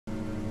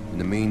In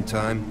the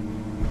meantime,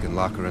 you can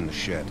lock her in the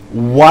shed.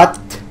 What?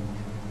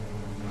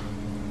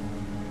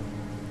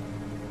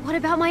 What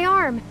about my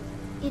arm?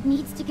 It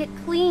needs to get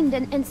cleaned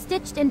and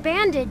stitched and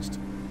bandaged.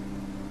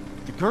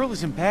 The girl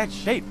is in bad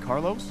shape,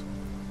 Carlos.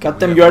 Got We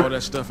them have your. all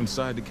that stuff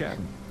inside the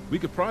cabin. We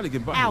could probably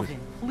get by with Alvin,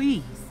 it.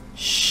 please.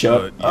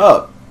 Shut Yeah,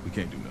 up. We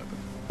can't do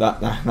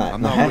nothing.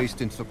 I'm not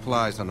wasting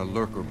supplies on a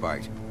lurker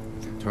bite.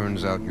 If it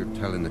turns out you're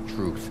telling the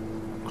truth,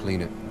 I'll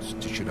clean it and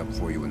stitch it up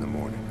for you in the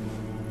morning.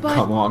 But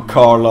Come on,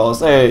 Carlos.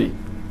 Hey.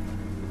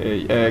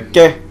 Hey,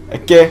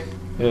 okay.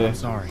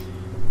 Sorry.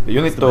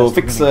 You need to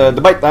fix the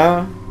bite,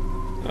 huh?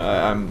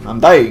 I'm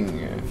dying.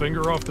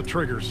 Finger off the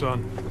trigger,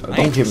 son.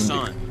 Don't give him.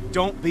 Son,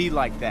 don't be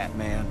like that,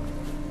 man.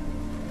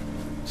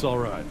 It's all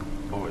right.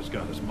 Boy's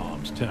got his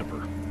mom's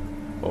temper.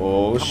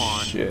 Oh Come on.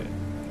 shit.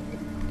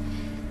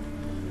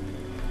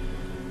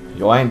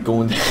 Yo, I ain't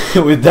going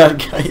with that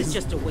guy. It's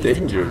just a waste of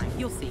Dangerous. time.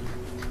 You'll see.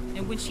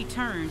 And when she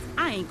turns,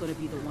 I ain't gonna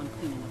be the one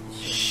cleaning up the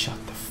shit.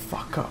 Shut the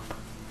fuck up.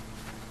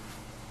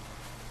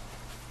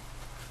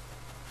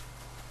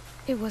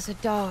 it was a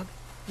dog.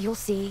 You'll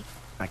see.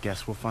 I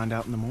guess we'll find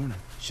out in the morning.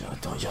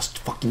 Shut, don't just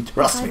fucking If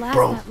trust I me, last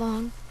bro. that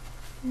long,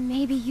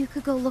 maybe you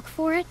could go look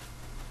for it?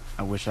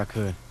 I wish I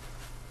could.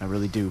 I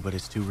really do, but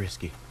it's too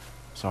risky.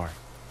 Sorry.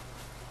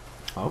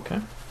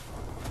 Okay.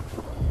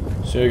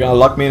 So you're gonna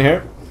lock me in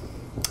here?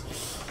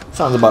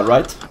 Sounds about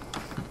right.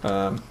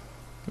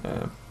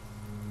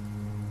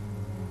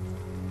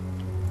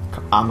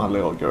 I'm a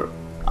little girl.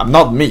 I'm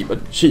not me, but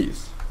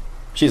she's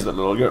the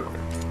little girl.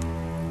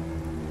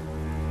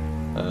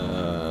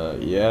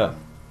 Yeah.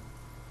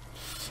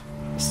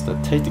 Just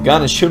take the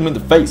gun and shoot him in the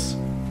face.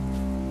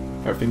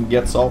 Everything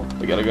gets off.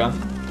 We got a gun.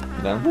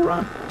 Then we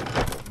run.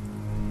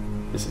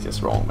 This is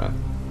just wrong, man.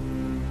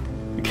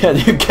 You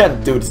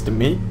can't do this to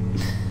me.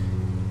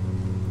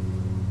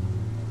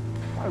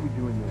 Why are we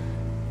doing this?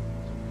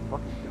 It's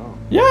fucking dumb.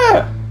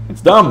 Yeah,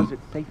 it's dumb. Because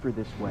it's safer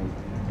this way,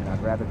 and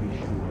I'd rather be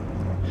sure.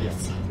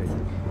 Yes.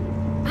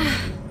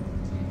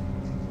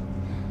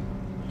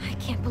 I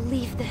can't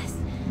believe this.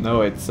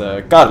 No, it's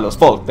Carlos'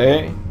 fault,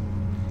 eh?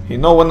 He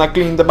know when I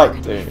clean the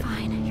bike, You're eh? gonna be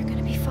fine. You're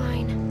gonna be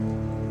fine.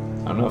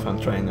 I don't know if I'm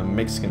trying a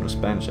Mexican or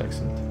Spanish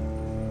accent.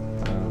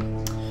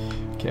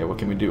 Okay, what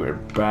can we do here?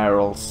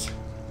 Barrels.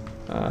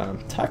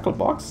 Tackle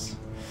box.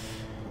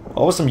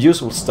 Always some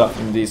useful stuff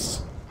in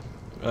these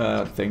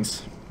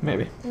things.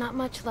 Maybe. Not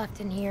much left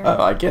in here.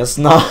 Oh, I guess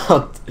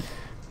not.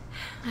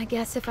 I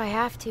guess if I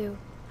have to,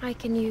 I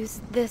can use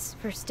this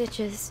for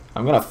stitches.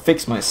 I'm gonna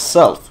fix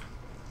myself.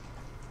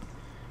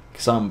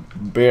 Some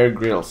Bear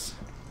Grylls.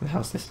 What the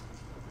hell's this?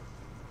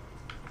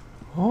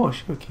 Oh,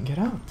 shit, we can get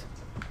out.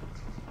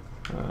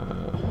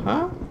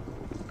 Huh?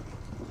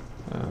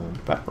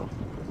 Barrel.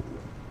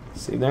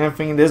 See there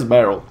anything in this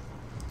barrel?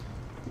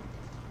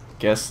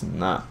 Guess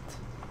not.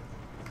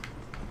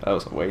 That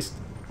was a waste.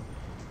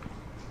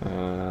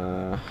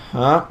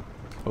 Huh?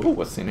 Oh,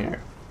 what's in here?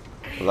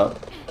 Hello?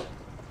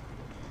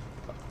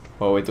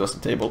 Oh, it was the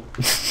table.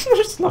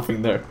 There's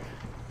nothing there.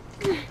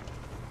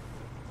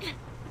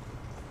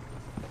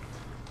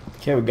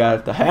 Okay, we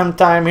got the ham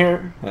time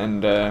here,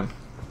 and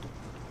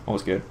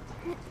almost good.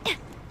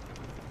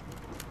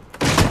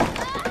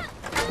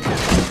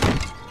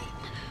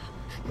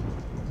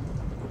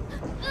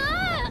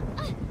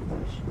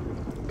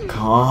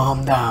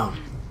 Calm down.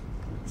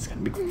 It's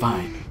gonna be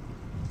fine.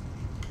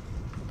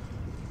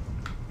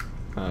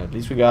 At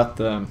least we got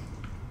where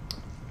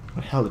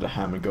the hell did the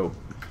hammer go?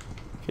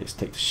 Okay, let's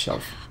take the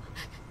shelf.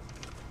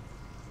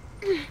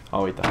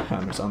 Oh wait, the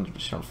hammer's under the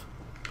shelf.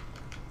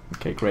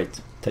 Okay,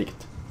 great. Take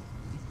it.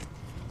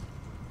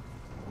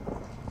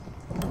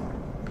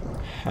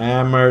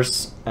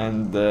 Hammers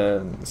and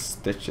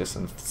stitches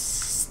and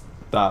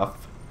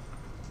stuff.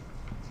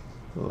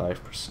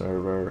 Life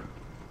preserver.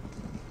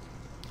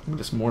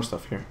 There's more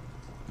stuff here.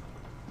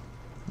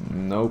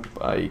 Nope,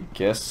 I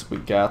guess we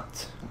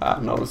got... I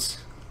don't know, let's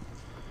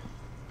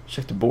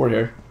check the board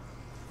here.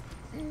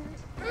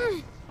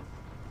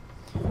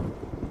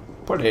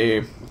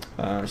 Pretty...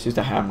 let's use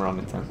the hammer on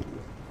it then.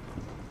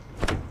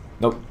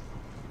 Nope.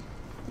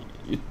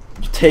 You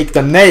take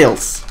the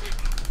nails!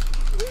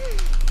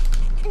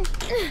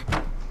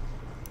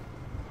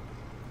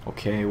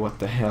 Okay, what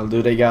the hell?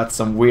 Do they got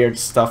some weird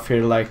stuff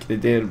here like they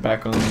did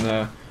back on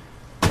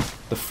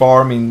the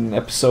farm in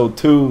episode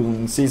 2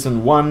 in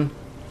season 1?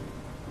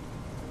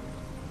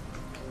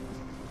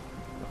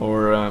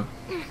 Or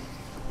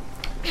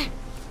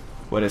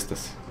what is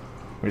this?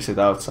 Or is it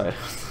outside?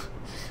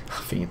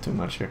 I'm thinking too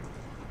much here.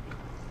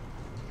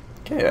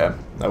 Okay,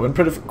 that went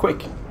pretty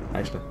quick,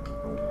 actually.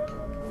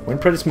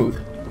 Went pretty smooth.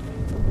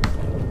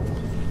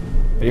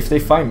 But if they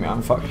find me,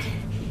 I'm fucked.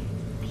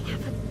 They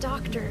have a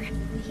doctor.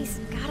 He's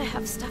gotta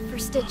have stuff for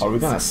stitches. Are we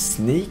gonna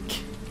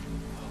sneak?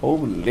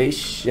 Holy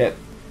shit.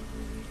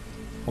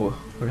 Oh,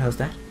 where the hell's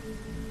that?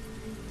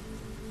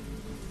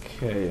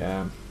 Okay,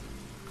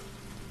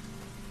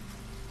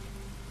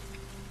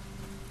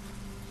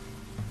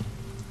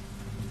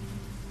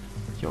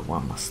 yo,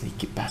 I'm a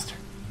sneaky bastard.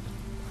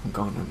 I'm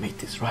gonna make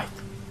this right.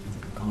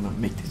 Gonna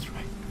make this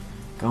right.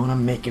 Gonna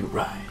make it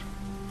right.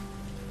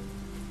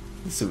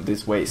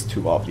 This way is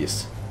too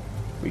obvious.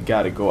 We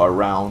gotta go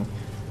around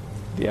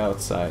the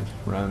outside,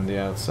 around the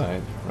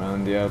outside,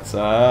 around the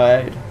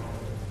outside.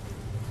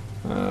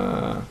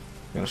 I'm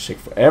gonna check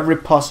for every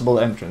possible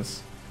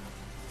entrance.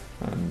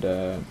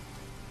 And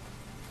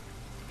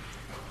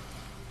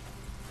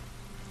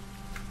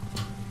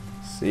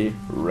see,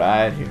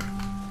 right here.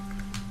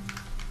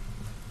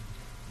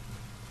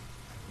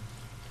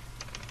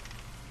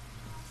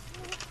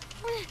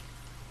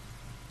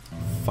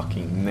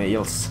 Fucking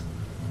nails.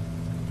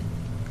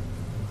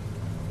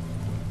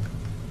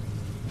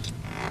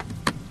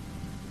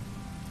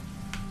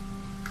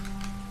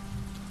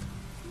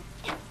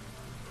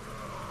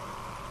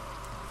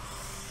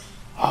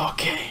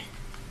 Okay.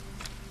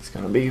 It's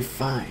gonna be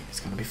fine. It's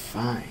gonna be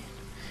fine.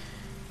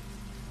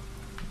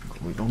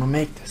 We're gonna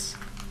make this.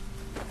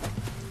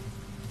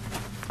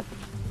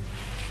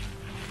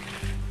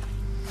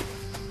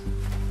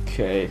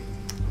 Okay.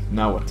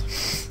 Now what?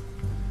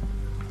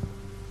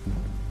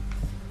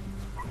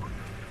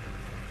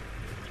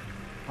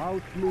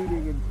 House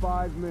meeting in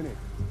 5 minutes.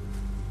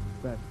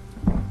 That's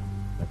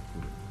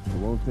it. It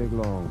won't take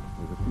long.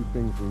 There's a few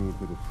things we need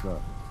to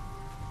discuss.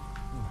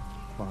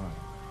 Fine.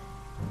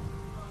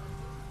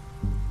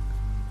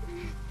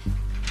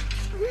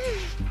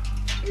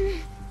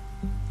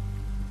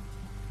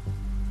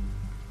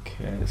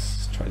 Okay,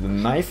 let's try the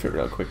knife here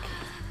real quick.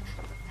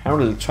 I haven't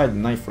really tried the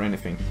knife or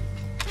anything.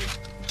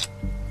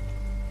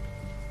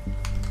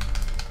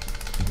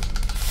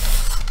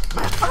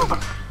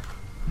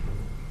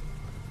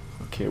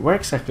 Okay, where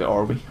exactly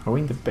are we? Are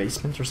we in the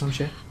basement or some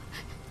shit?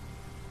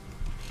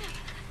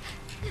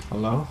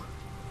 Hello?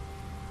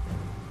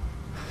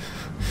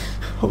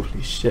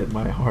 Holy shit,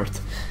 my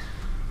heart.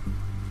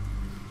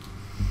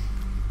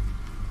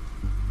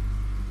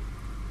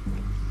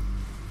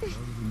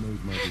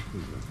 Made my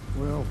decision.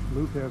 Well,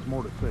 Luke has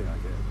more to say, I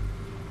guess.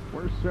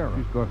 Where's Sarah?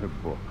 She's got her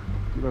book.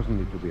 She doesn't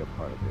need to be a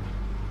part of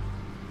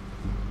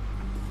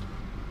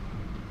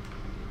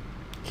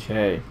this.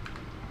 Okay.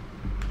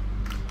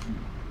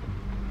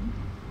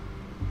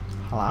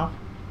 Hello?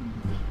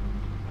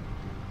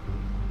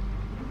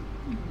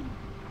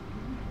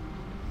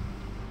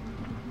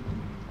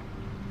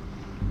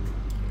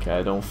 Okay,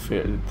 I don't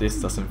feel this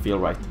doesn't feel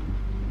right.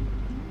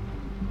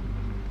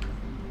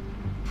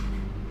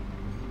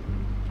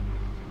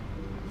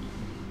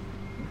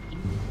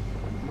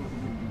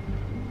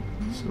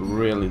 It's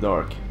really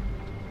dark.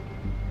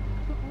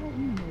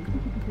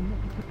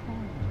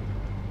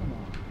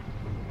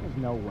 There's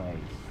no way.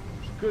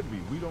 She could be.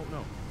 We don't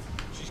know.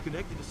 She's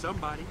connected to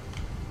somebody.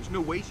 There's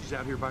no way she's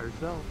out here by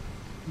herself.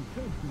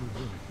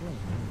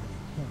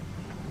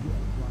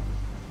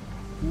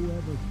 Whoever she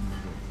is,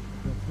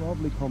 they'll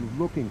probably come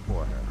looking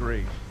for her.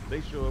 Great. They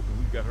show up and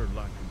we've got her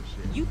locked in the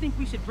shed. You think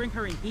we should bring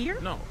her in here?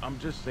 No, I'm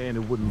just saying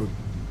it wouldn't look...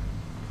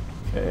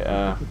 Okay,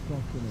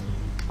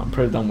 I'm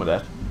pretty done with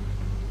that.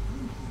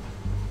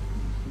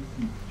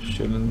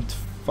 Shouldn't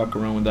fuck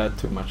around with that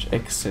too much.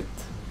 Exit.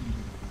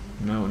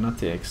 No, not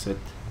the exit.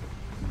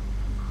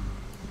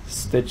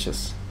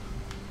 Stitches.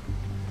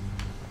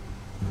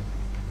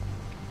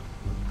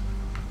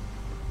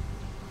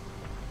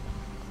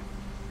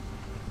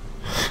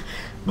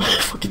 My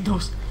fucking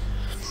nose.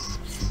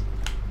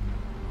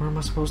 Where am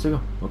I supposed to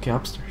go? Okay,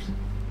 upstairs.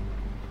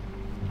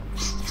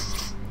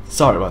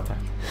 Sorry about that.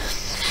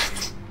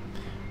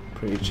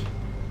 Preach.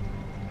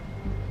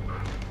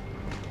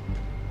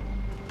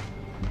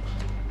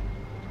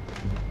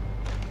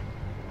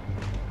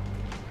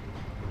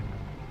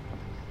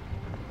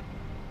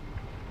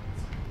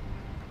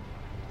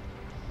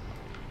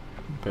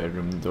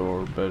 Bedroom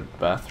door,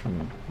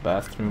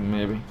 bathroom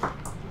maybe.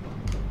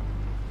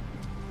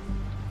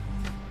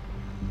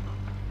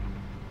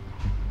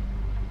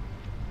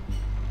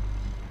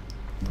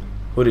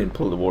 Who didn't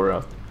pull the water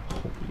out?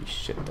 Holy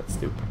shit, that's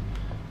stupid.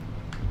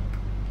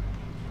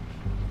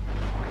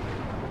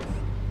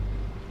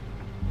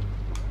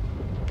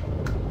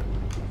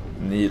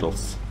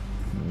 Needles.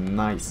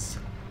 Nice.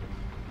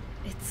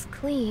 It's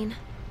clean.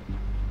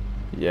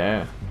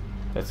 Yeah,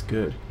 that's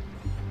good.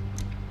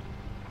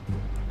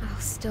 I'll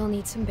still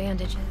need some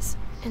bandages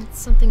and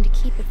something to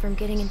keep it from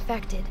getting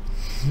infected.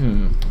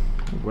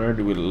 Where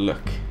do we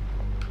look?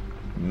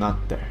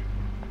 Not there.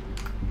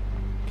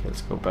 Okay,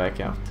 let's go back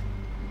out.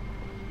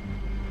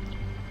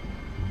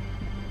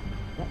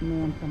 That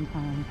man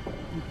sometimes.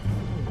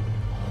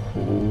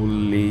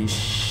 Holy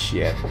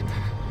shit.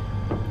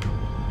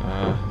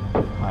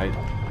 Hide.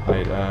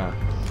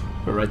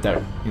 We're right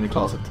there, in the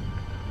closet.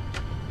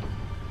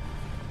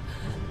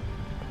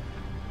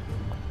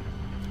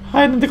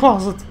 Hide in the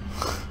closet.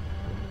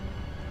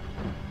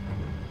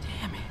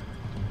 Damn it.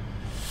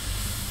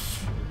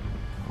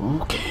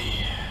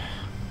 Okay.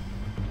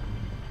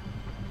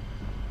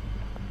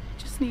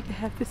 Just need to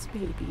have this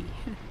baby.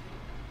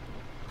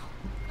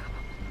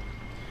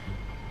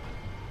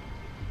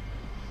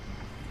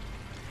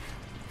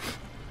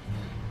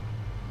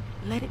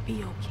 Let it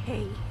be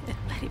okay, and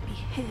let it be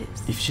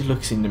his. If she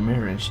looks in the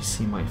mirror and she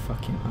see my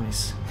fucking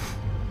eyes,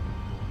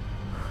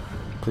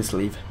 please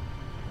leave.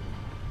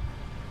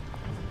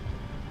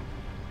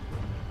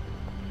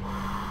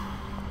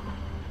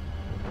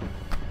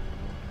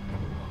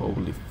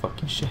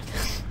 Fucking shit.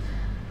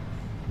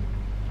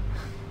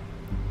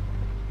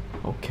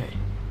 Okay.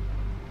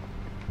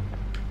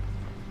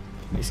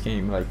 Can this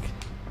game like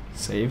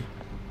save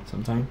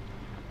sometime?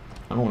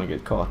 I don't want to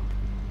get caught.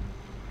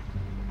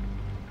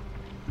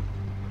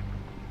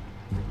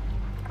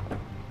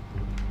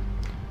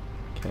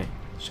 Okay,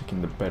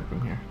 checking the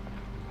bedroom here.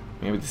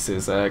 Maybe this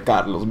is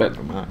Carlos'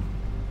 bedroom, huh?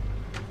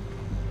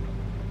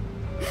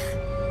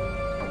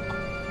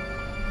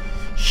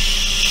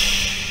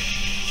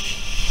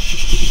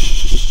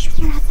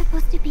 You're not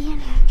supposed to be in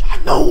here. I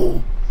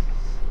know!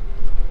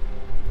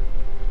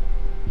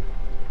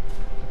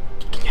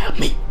 Can you help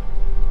me?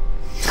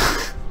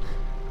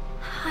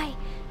 Hi.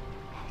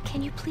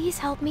 Can you please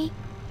help me?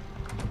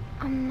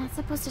 I'm not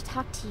supposed to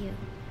talk to you.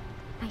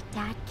 My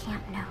dad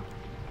can't know.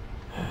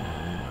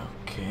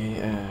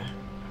 Okay,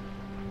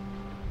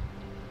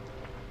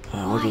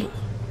 Why?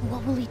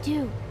 What will he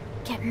do?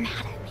 Get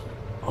mad at me?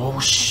 Oh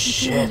What does he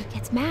do shit! when he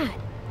gets mad?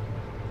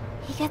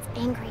 He gets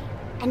angry,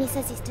 and he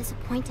says he's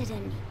disappointed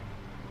in me.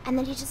 And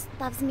then he just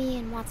loves me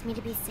and wants me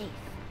to be safe.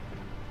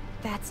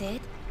 That's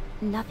it?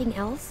 Nothing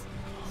else?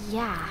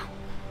 Yeah.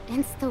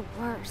 It's the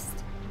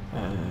worst.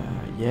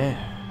 Yeah.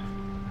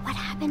 What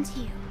happened to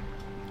you?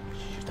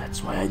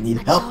 That's why I need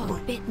A help.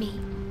 dog bit me.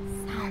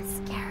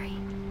 Sounds scary.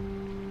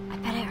 I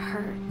bet it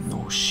hurts.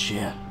 No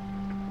shit.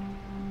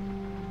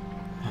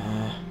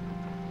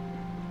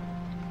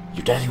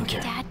 Your dad didn't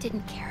care. Dad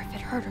didn't care if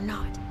it hurt or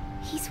not.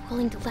 He's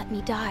willing to let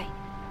me die.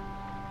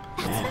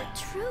 That's not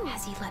true.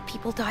 Has he let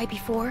people die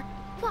before?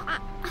 Well, I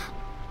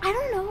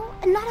don't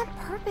know. Not on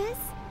purpose.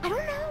 I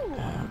don't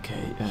know.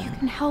 Okay, You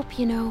can help,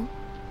 you know.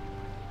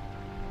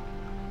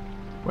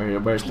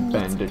 where's the I need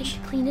something bandage? to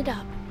clean it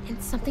up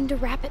and something to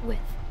wrap it with.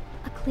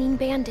 A clean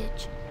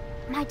bandage.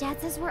 My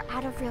dad says we're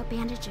out of real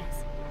bandages,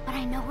 but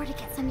I know where to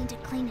get something to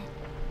clean it.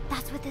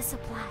 That's with his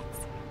supplies.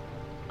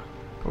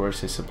 Where's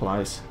his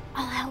supplies?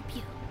 I'll help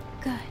you.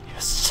 Good.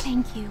 Yes.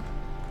 Thank you.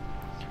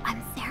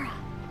 I'm Sarah.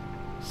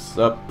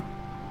 Sup?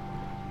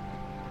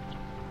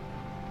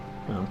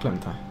 I'm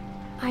Clementine.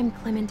 I'm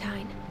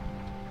Clementine.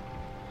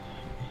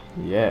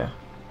 Yeah.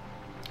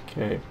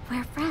 Okay.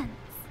 We're friends.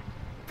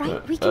 Right?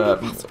 Uh, We can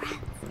be best friends.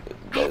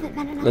 I haven't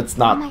met another Let's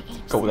girl not my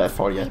age go that since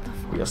far way yet.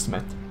 before. We just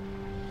met.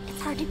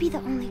 It's hard to be the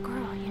only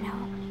girl, you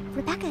know.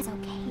 Rebecca's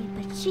okay,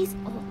 but she's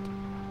old.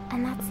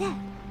 And that's it.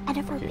 And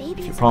if her Okay,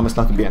 baby if you is promise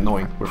not to be around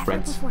annoying, we're forever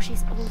friends. Before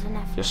she's old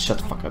enough Just to, shut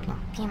the like, fuck up now.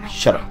 be my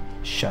Shut up.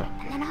 friend. Shut up.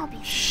 And then I'll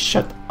be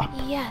Shut up.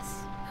 Yes,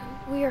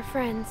 we are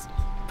friends.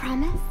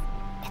 Promise?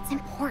 It's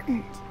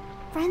important.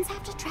 Friends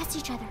have to trust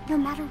each other, no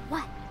matter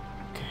what.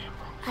 Okay,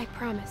 bro. I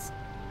promise.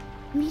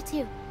 Me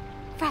too.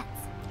 Friends.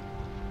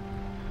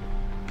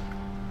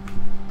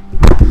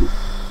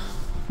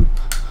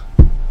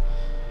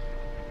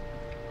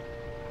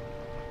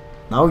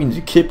 Now we need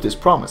to keep this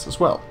promise as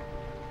well.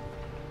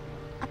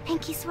 A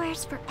pinky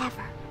swears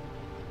forever.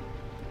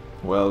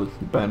 Well,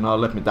 you better not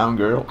let me down,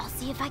 girl. I'll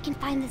see if I can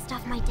find the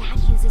stuff my dad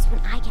uses when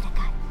I get a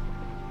gun.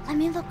 Let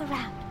me look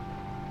around.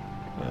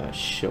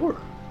 Sure.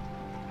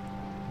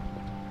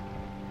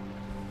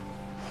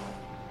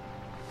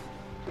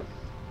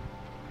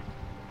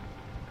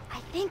 I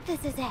think this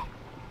is it.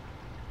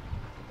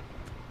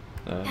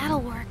 That'll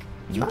work.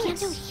 You can't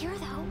do it nice. here,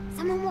 though.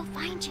 Someone will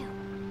find you.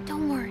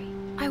 Don't worry.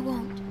 I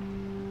won't.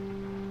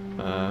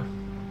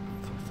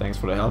 Thanks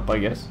for the help, I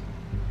guess.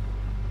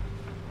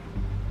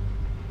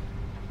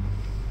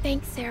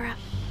 Thanks, Sarah.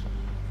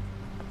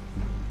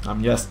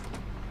 I'm just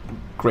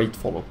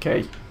grateful,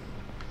 okay?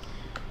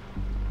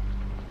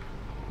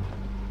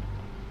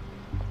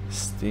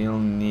 Still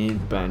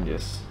need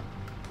bandages.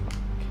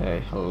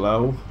 Okay,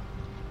 hello?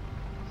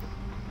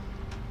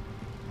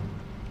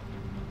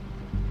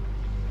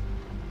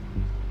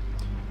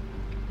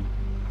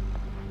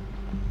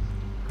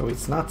 Oh,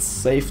 it's not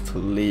safe to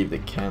leave the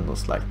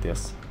candles like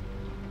this.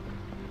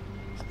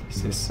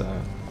 This is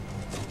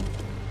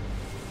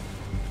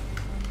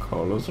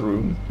Carlos'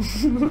 room.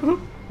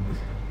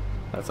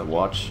 That's a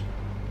watch.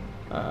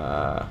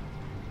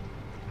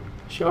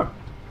 Sure.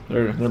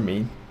 They're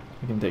mean.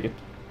 I can take it.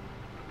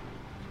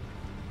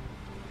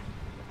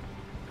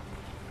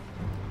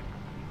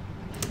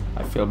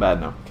 I feel bad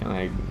now. Can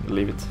I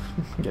leave it?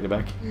 Get it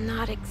back?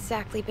 Not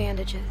exactly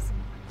bandages,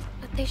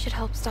 but they should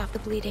help stop the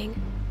bleeding.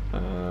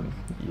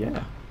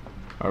 Yeah.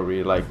 Are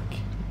we like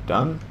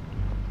done?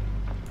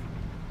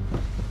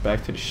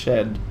 Back to the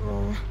shed.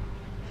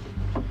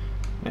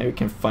 Maybe we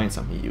can find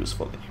something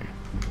useful in here.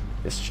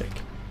 Let's check.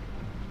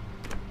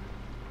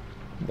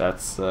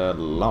 That's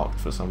locked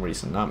for some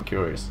reason. Now I'm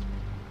curious.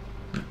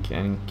 I'm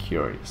getting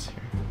curious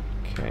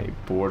here. Okay,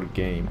 board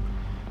game.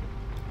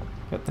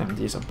 God damn,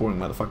 these are boring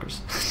motherfuckers.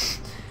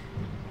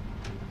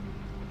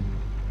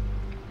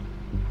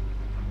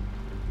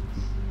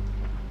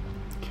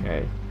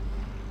 Okay.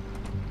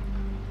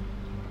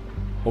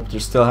 Hope they're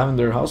still having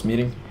their house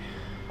meeting.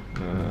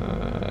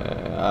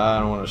 I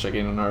don't want to check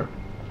in on her.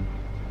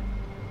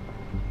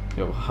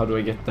 Yo, how do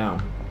I get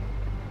down?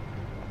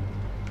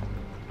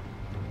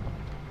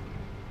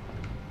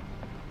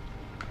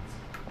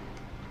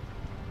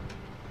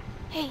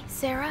 Hey,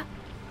 Sarah?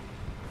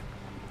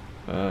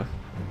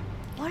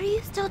 What are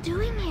you still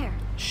doing here?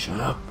 Shut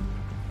up.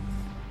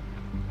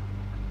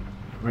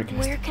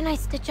 Where can I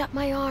stitch up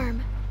my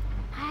arm?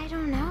 I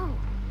don't know.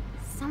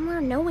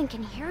 Somewhere no one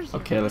can hear you.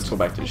 Okay, let's go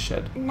back to the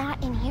shed.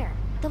 Not in here.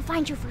 They'll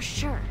find you for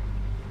sure.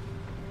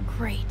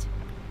 Great.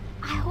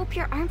 I hope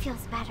your arm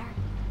feels better.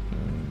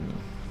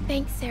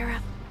 Thanks,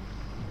 Sarah.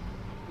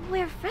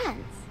 We're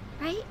friends,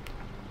 right?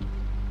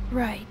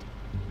 Right.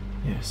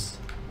 Yes.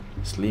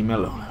 Just leave me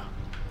alone.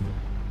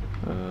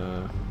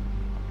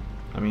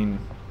 I mean,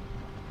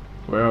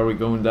 where are we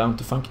going down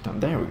to Funky Town?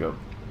 There we go.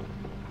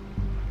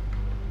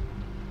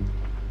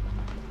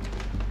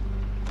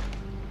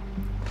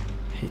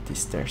 Hate these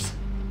stairs.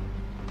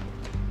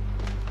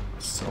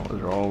 So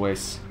they're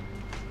always...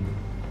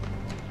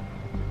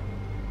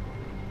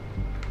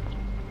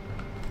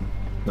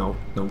 No,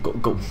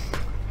 go.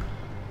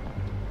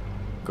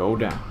 Go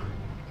down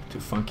to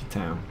Funky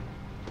Town.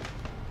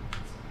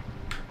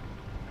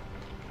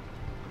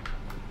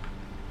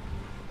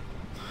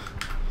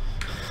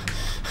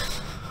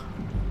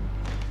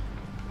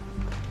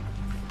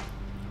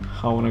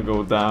 I wanna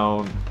go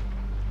down.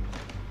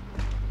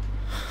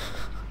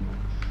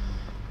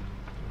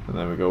 And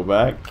then we go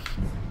back.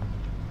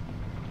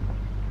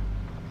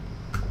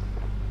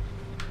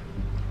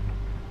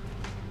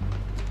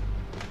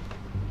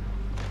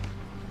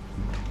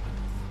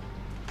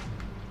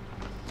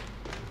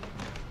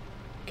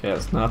 Okay,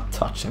 let's not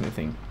touch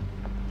anything.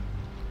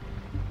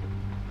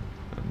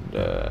 And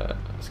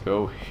let's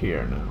go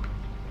here now.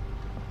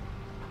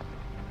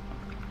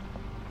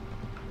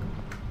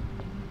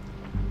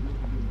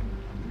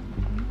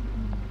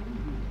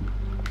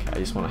 I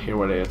just want to hear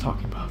what they are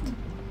talking about.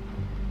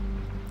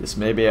 This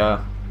may be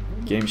a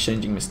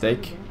game-changing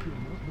mistake,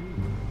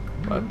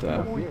 but What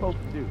are we supposed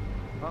to do?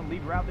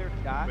 Leave her out there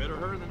to die? Better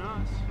her than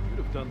us.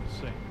 You'd have done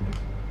the same.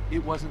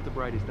 It wasn't the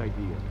brightest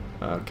idea.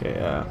 okay,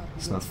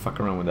 let's not fuck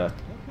around with that.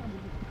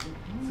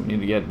 We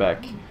need to get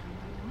back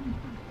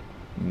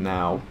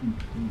now.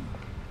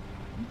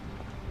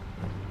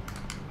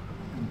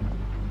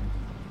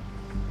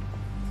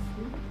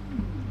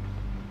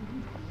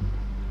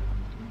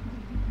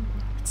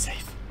 It's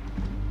safe.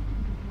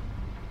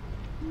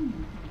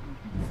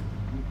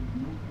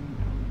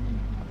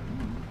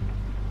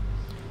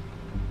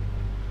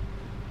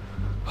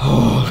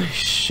 Holy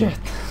shit.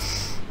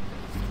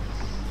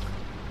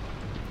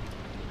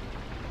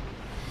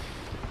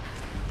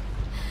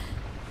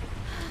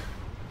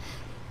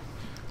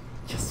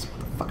 Yes,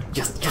 motherfucker.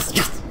 Yes.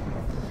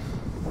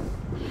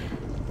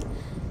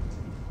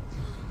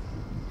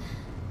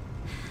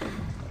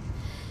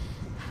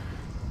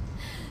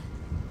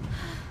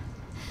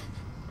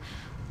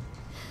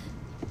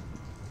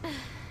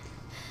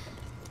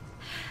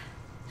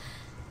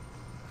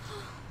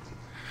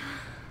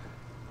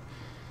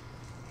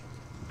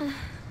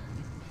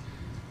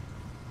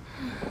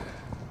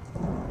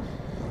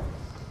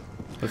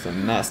 That's a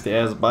nasty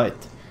ass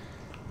bite.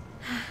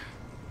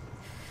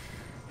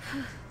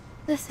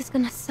 This is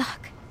gonna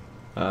suck.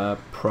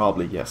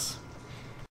 Probably yes.